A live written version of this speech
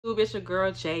It's your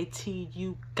girl JT,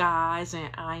 you guys,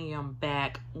 and I am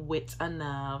back with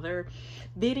another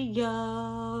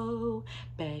video.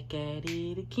 Back at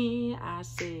it again. I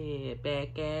said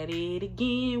back at it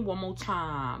again one more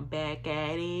time. Back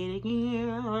at it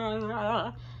again.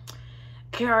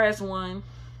 Krs One,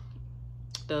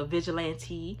 the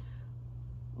vigilante,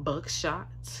 Buckshot,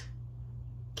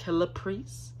 Killer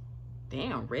Priest,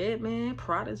 damn, Redman,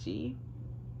 Prodigy,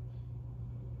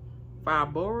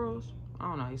 5 Boroughs. I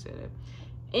don't know how you say that.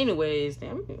 Anyways,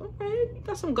 damn, okay,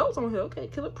 got some goats on here. Okay,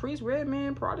 Killer Priest,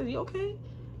 Redman, Prodigy, okay.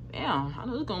 Damn, I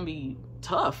know it's gonna be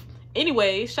tough.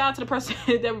 Anyway, shout out to the person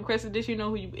that requested this. You know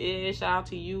who you is. Shout out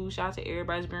to you. Shout out to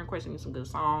everybody who's been requesting me some good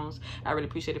songs. I really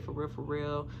appreciate it, for real, for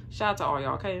real. Shout out to all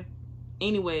y'all, okay?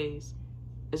 Anyways,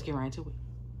 let's get right into it.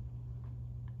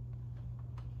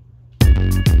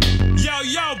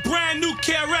 Yo, brand new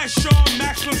Krs One,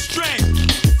 maximum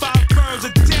strength. 5 birds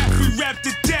of death, we rap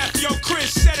to death. Yo, Krs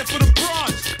said it for the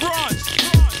bronze.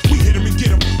 We hit him and get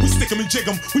him, we stick him and jig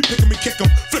him, we pick him and kick him,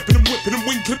 flipping him, whipping him,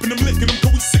 wing clipping him, licking him,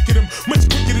 cause we sick of him. Much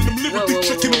quicker than them, lyrically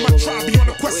tricking him. My tribe be on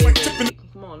a quest like tipping him.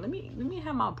 Come on, let me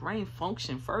have my brain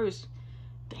function first.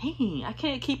 Dang, I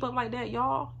can't keep up like that,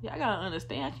 y'all. Y'all gotta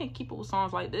understand, I can't keep up with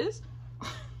songs like this.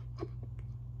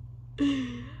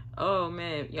 Oh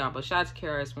man, y'all, but shout out to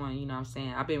Krs One, you know what I'm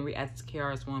saying? I've been reacting to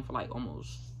Krs One for like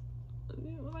almost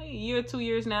like a year, 2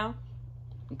 years now.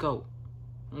 Go.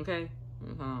 Okay?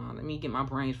 Let me get my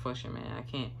brains functioning, man. I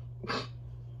can't.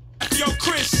 Yo,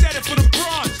 Krs said it for the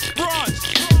bronze.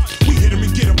 We hit him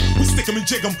and get him, we stick him and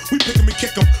jig him, we pick him and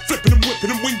kick him, flipping him,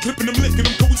 whipping him, wing clipping him, licking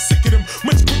him, cause we sick of him.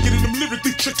 Much quicker than them,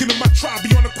 lyrically tricking him. My tribe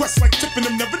be on a quest like tipping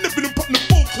him, never nipping him, putting the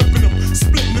full clipping him,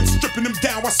 splitting him, stripping him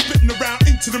down while spitting around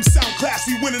into them sound class.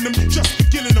 We winning them, just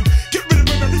beginning them. Get rid of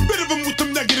him, every bit of them with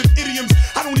them negative idioms.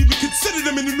 I don't even consider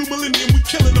them in the new millennium. We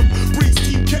killing them. Breeze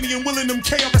Team Kenny and willing them.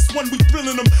 Krs One, we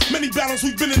thrilling them. Many battles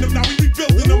we've been in them, now we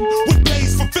rebuilding them. With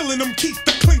Blaze fulfilling them. Keith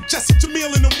the Clink, Jesse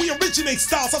Jamil in them. We originate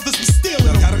styles, others we stealing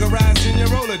them. Categorize in your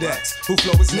Rolodex. Who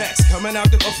flow is next? Coming out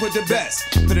the off with the best.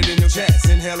 Put it in your chest,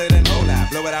 inhale it and hold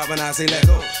out. Blow it out when I say let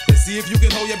go. Let's see if you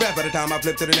can hold your breath by the time I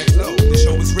flip to the next flow. The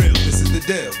show is real, this is the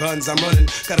deal. Guns I'm running,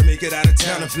 gotta make it out of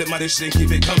town and flip my dish and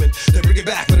keep it coming. Then bring it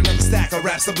back with another stack of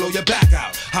raps to blow your back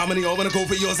out. How many all wanna go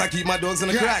for yours? I keep my dogs in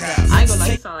the crack house. I ain't gonna lie,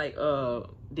 he sound like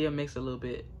DMX a little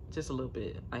bit, just a little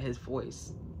bit, like his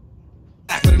voice.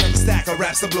 Back with another stack of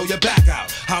raps to blow your back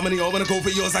out. How many all wanna go for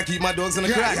yours? I keep my dogs in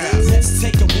the crack house. Let's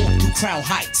take a walk through Crown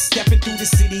Heights, stepping through the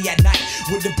city at night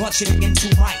with a bunch of niggas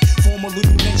who might form a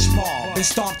little lynch mob and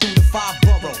stomp through the 5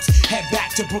 boroughs. Head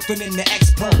back to Brooklyn in the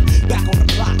Expo. Back on the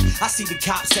block, I see the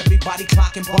cops, everybody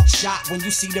clocking Buckshot. When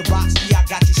you see the rocks, yeah, I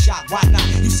got you shot. Why not?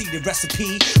 You see the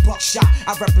recipe, Buckshot.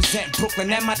 I represent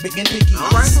Brooklyn and my big and biggie.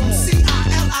 All right, from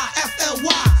CILIFLY,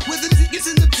 where the niggas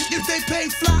in the tickets they pay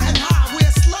fly and high. Where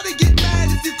a slutty get mad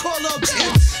if you call her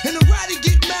bitch, and a righty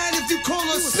get mad if you call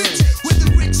her bitch. With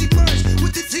the rich emerge,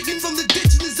 with the digging from the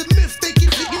ditch, and it's a myth. They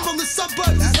keep digging from the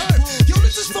suburbs. Yo,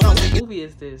 this is from what movie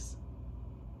is this?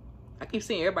 I keep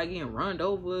seeing everybody getting runned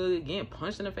over, getting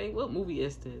punched in the face. What movie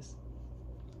is this?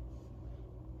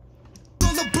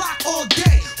 On the block all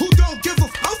day, who don't give a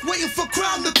fuck, waiting for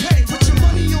Crown to pay. Put your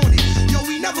money on it, yo,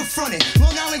 we never front it.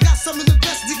 Long Island got some of the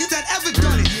best niggas that ever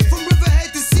done it. From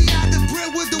Riverhead to Seattle to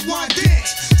Brentwood to One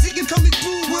Dance. Ziggin coming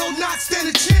through will not stand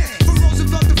a chance. From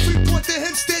Roosevelt to Freeport to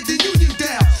Hempstead to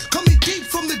Uniondale. Coming deep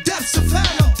from the depths of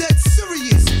hell, I'm dead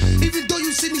serious. Even though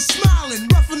you see me smiling,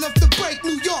 rough enough to break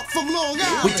New York from Long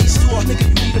Island. With these 2 nigga,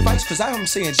 you need advice, cause I am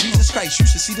saying Jesus Christ. You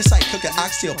should see the sight, cooking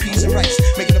oxtail, peas and rice,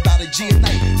 making about a G a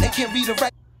night. They can't read or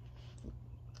write.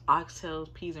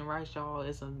 Oxtails, peas, and rice, y'all,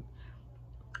 is a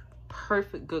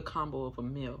perfect good combo of a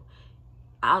meal.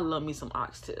 I love me some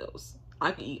oxtails.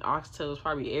 I can eat oxtails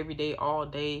probably every day, all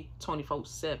day,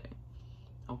 24/7.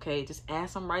 Okay, just add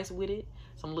some rice with it,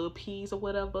 some little peas or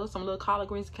whatever, some little collard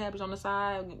greens and cabbage on the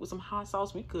side with some hot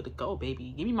sauce. We good to go,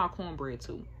 baby. Give me my cornbread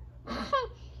too.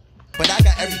 But I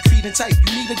got every creed and type.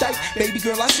 You need a dyke, baby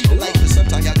girl, I see the light. But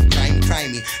sometimes y'all can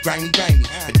grimy.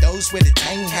 But those with the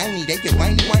tiny hiney, they get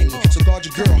whiny. So guard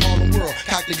your girl, Harlem World,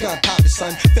 cock the gun, pop it,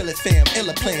 son, fill it, fam,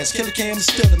 illa plans, killer cam is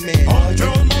still the man. Hot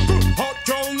girl, my good, hot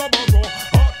girl, no borrow.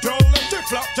 Hot girl, let it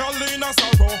flop, girl in a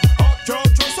sorrow. Hot girl,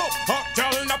 dress up, hot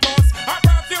girl in a pose. A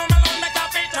perfume alone make a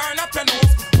fit turn up your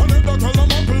nose. Another girl a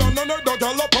muckle and another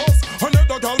girl a pose.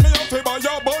 Another girl me a fi buy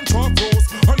a bunch of rose.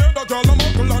 Another girl a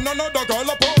muckle and another girl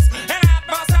a pose. And that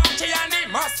Versace and the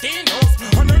mosquitoes.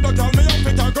 Another girl me a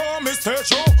fit a go me stage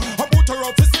show. I put her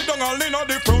up to sit down all in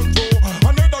the front row.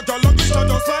 Another girl a glitter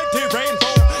just like the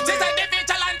rainbow. She's like the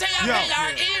vigilante and we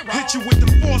are heroes. Hit you with the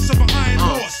force of an iron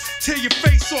horse. Tear your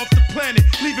face off the planet,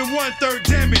 leaving 1/3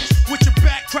 damage. With your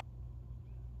back crack.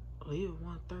 leave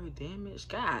 1/3 damage.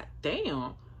 God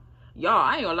damn. Y'all,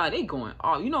 I ain't gonna lie, they going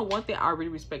off. You know one thing I really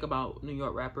respect about New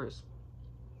York rappers?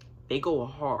 They go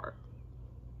hard.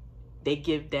 They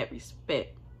give that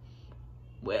respect.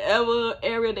 Wherever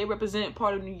area they represent,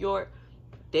 part of New York,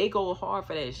 they go hard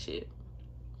for that shit.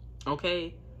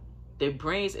 Okay? Their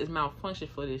brains is malfunction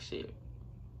for this shit.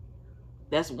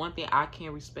 That's one thing I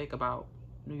can respect about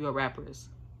New York rappers.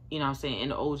 You know what I'm saying?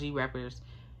 And the OG rappers,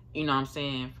 you know what I'm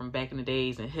saying, from back in the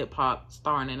days and hip-hop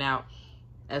starting it out.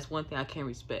 That's one thing I can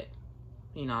respect.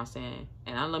 You know what I'm saying?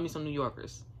 And I love me some New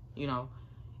Yorkers, you know.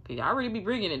 Cause y'all really be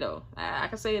bringing it, though. I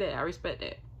can say that. I respect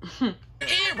that.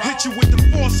 Hit you with the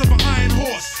force of an iron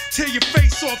horse. Tear your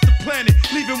face off the planet,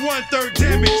 leaving 1/3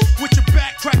 damage. With your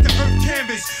back, crack the earth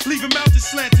canvas, leaving mountains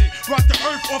slanted. Rock the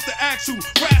earth off the axle,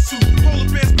 wrestle. Polar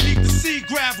bears beneath the sea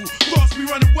gravel. Thoughts be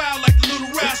running wild like the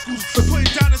little rascals. Putting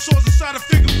dinosaurs inside of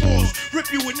figure fours.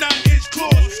 Rip you with 9-inch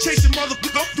claws. Chasing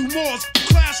motherfuckers up through moors,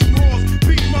 classroom halls.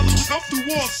 Beating motherfuckers up through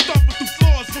walls, stomping through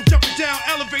floors. Jumping down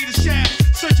elevator shafts.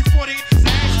 Searching for the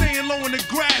staying low in the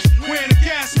grass. Wearing a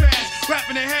gas mask.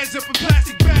 Wrapping their heads up in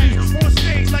plastic bags. On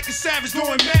stage like a savage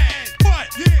going mad.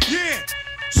 But, yeah.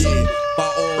 Yeah, by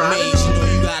all means, you know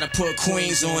you gotta put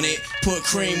Queens on it, put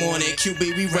cream on it.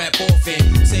 QB, we rap often.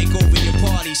 Take over your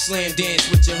party, slam dance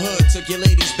with your hood. Took your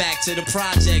ladies back to the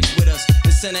projects with us.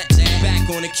 And send that back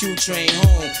on the Q train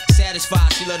home.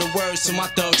 Satisfied, she love the words to my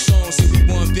thug songs. See, we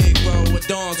one big world with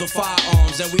dawns or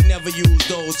firearms, and we never use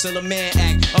those till a man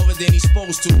act other than he's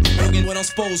supposed to. Looking what I'm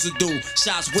supposed to do.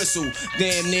 Shots whistle,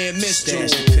 damn near missed you.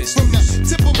 From the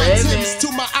tip of my tips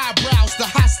to my eyebrows, the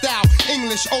hostile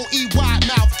English OE wide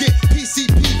mouth. Get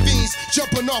PCP fiends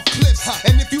jumping off cliffs.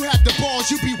 And if you had the balls,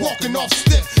 you'd be walking off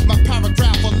stiff. My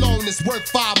paragraph alone is worth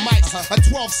 5 mics. A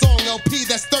 12-song LP,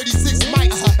 that's 36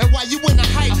 mics. And while you in the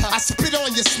hype, I spit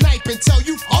on your snipe and tell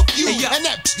you fuck you. And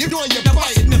that you on your now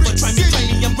bite. Never try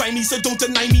me, I'm grimy, so don't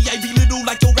deny me. I be little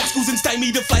like your rascals and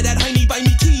stymie to fly that hiney. Buy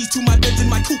me keys to my Benz in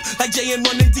my coupe, like J and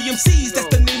running DMCs. That's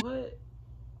the name. What?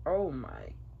 Oh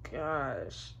my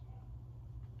gosh.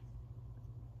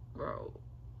 Bro.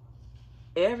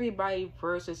 Everybody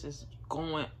versus is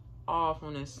going off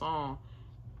on this song.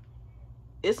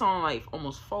 It's on like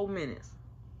almost 4 minutes.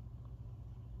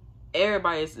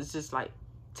 Everybody is just like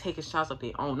taking shots of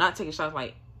their own. Not taking shots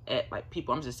like at like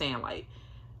people. I'm just saying like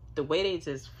the way they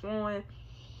just flowing,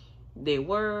 their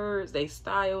words, their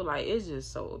style, like it's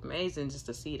just so amazing just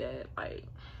to see that. Like,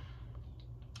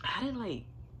 how did like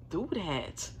do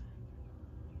that?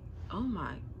 Oh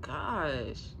my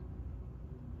gosh.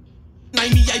 I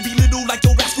be little like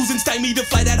your rascals and stymie to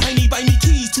fly that hiney. Buy me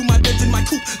keys to my Benz in my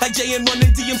coupe, like J and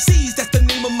running DMCs. That's the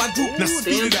name of my group. Now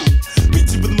speed it up. Beat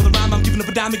you with another rhyme. I'm giving up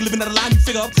a dime, living out of line. You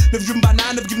figure up. Never driven by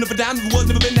 9, never giving up a dime. Never was,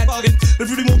 never been that bargain. If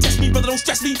you really won't test me, brother, don't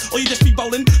stress me, or you just be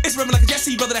bowling. It's rhyming like a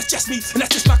Jesse, brother. That's just me, and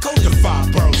that's just my code. The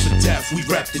 5 boroughs of death, we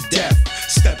rep to death.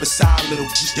 Step aside,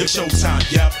 little G. It's showtime,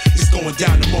 yep. It's going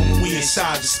down the moment we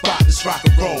inside the spot. Let's rock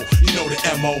and roll. You know the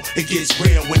MO. It gets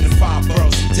real when the 5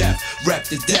 boroughs of death, rep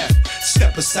to death.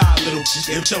 Step aside, little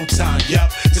G. It's showtime,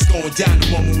 yep. It's going down the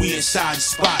moment we inside the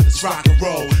spot. Let's rock and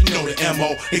roll. You know the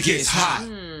MO. It gets hot.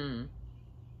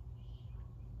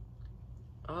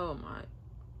 Oh my.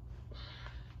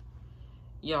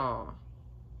 Y'all.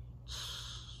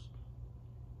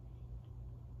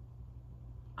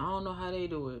 I don't know how they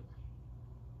do it.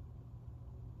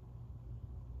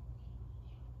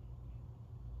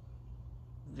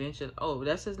 Oh,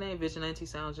 that's his name. Vigilante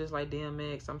sounds just like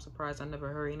DMX. I'm surprised I never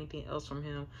heard anything else from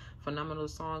him. Phenomenal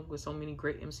song with so many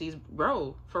great MCs.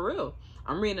 Bro, for real.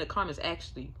 I'm reading the comments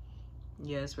actually.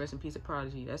 Yes, rest in peace of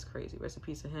Prodigy. That's crazy. Rest in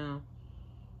peace of him.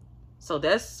 So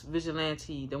that's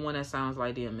Vigilante, the one that sounds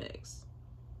like DMX.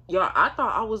 Y'all, I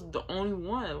thought I was the only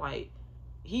one. Like,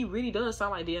 he really does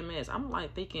sound like DMX. I'm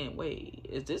like thinking, wait,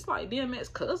 is this like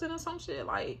DMX cousin or some shit?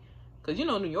 Like, cause you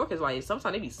know New York is like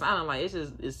sometimes they be sounding like it's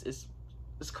just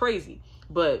it's crazy.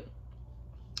 But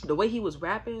the way he was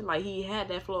rapping, like he had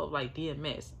that flow of like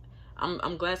DMX.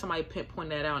 I'm glad somebody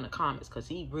pointed that out in the comments because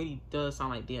he really does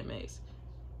sound like DMX.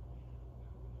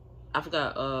 I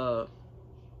forgot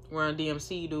Run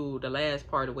DMC dude, the last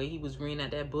part, the way he was reading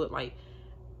at that book, like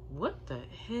what the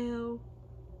hell?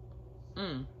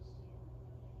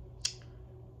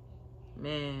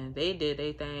 Man, they did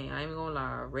their thing. I ain't gonna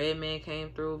lie. Redman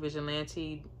came through,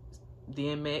 Vigilante,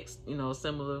 DMX, you know,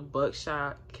 similar,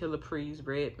 Buckshot, Killer Priest,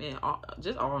 Redman,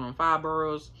 just all on 5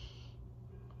 boroughs.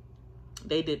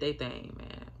 They did their thing,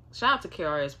 man. Shout out to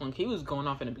Krs One. He was going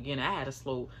off in the beginning. I had to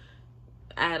slow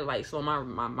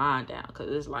my mind down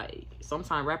because it's like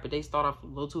sometimes rappers they start off a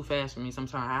little too fast for me.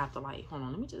 Sometimes I have to like hold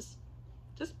on, let me just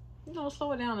you know,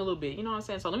 slow it down a little bit. You know what I'm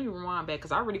saying? So let me rewind back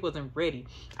because I really wasn't ready.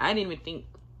 I didn't even think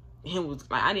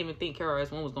I didn't even think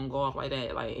Krs One was gonna go off like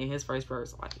that, like in his first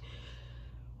verse. Like,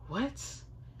 what?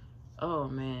 Oh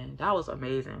man, that was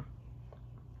amazing.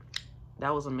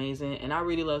 That was amazing, and I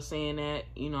really love seeing that.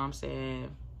 You know what I'm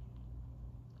saying?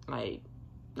 Like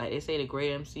they say, the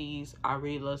great MCs. I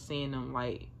really love seeing them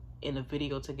like in a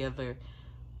video together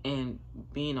and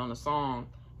being on a song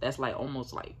that's like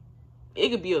almost like, it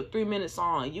could be a 3-minute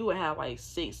song. You would have like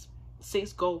six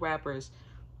GOAT rappers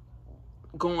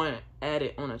going at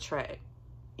it on a track.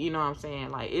 You know what I'm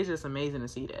saying? Like, it's just amazing to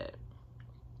see that,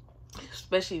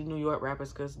 especially New York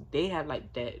rappers, because they have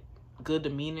like that good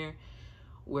demeanor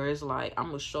where it's like, I'm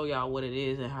gonna show y'all what it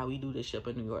is and how we do this shit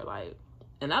in New York. Like,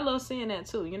 and I love seeing that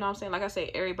too. You know what I'm saying? Like I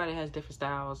say, everybody has different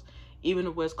styles. Even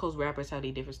the West Coast rappers have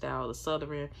their different styles. The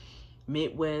Southern,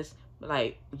 Midwest,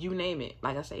 like, you name it.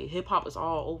 Like I say, hip hop is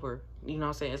all over. You know what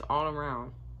I'm saying? It's all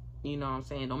around. You know what I'm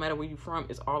saying? No matter where you from,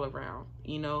 it's all around.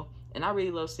 You know? And I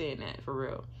really love seeing that, for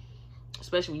real.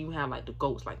 Especially when you have like the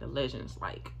GOATs, like the legends.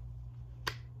 Like,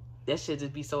 that shit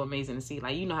just be so amazing to see.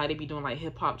 Like, you know how they be doing like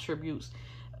hip hop tributes,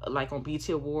 like on BET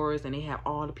Awards, and they have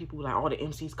all the people, like all the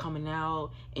MCs coming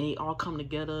out, and they all come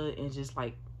together and just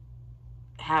like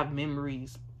have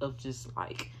memories of just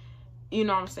like, you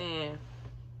know what I'm saying,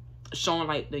 showing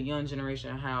like the young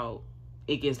generation how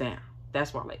it gets down.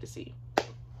 That's what I like to see.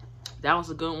 That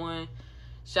was a good one.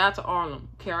 Shout out to all of them.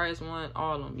 Krs One,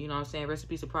 all of them. You know what I'm saying? Rest in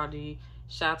peace to Prodigy.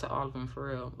 Shout out to all of them, for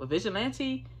real. But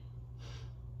Vigilante,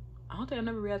 I don't think I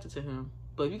never reacted to him.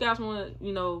 But if you guys want to,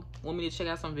 you know, want me to check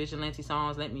out some Vigilante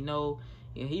songs, let me know.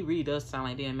 Yeah, he really does sound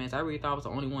like DMX. I really thought I was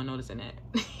the only one noticing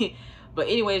that. But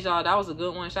anyways, y'all, that was a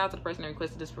good one. Shout out to the person that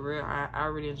requested this, for real. I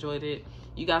really enjoyed it.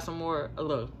 You got some more,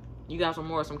 look, you got some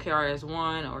more, some Krs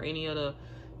One or any other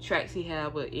tracks he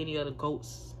have with any other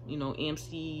GOATs, you know,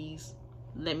 MCs,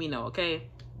 let me know, okay?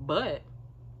 But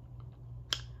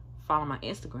follow my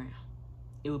Instagram.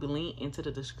 It will be linked into the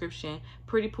description.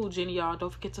 Prettypoohjeni, y'all.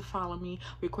 Don't forget to follow me.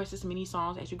 Request as many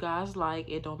songs as you guys like.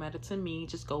 It don't matter to me.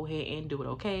 Just go ahead and do it,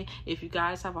 okay? If you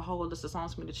guys have a whole list of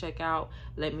songs for me to check out,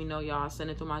 let me know, y'all.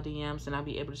 Send it through my DMs, and I'll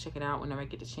be able to check it out whenever I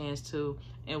get the chance to,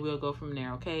 and we'll go from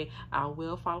there, okay? I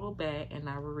will follow back, and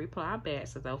I will reply back,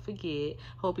 so don't forget.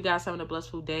 Hope you guys having a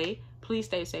blissful day. Please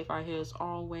stay safe out here as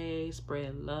always.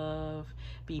 Spread love.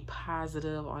 Be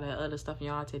positive. All that other stuff,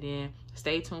 y'all. Till then,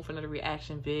 stay tuned for another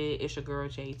reaction vid. It's your girl,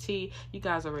 JT. You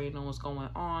guys already know what's going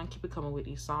on. Keep it coming with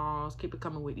these songs. Keep it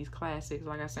coming with these classics.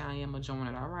 Like I said, I am enjoying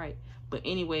it, all right? But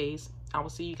anyways, I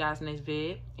will see you guys next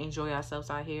vid. Enjoy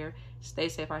yourselves out here. Stay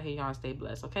safe out here, y'all. Stay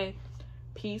blessed, okay?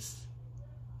 Peace.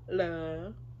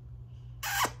 Love.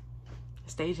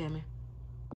 Stay jamming.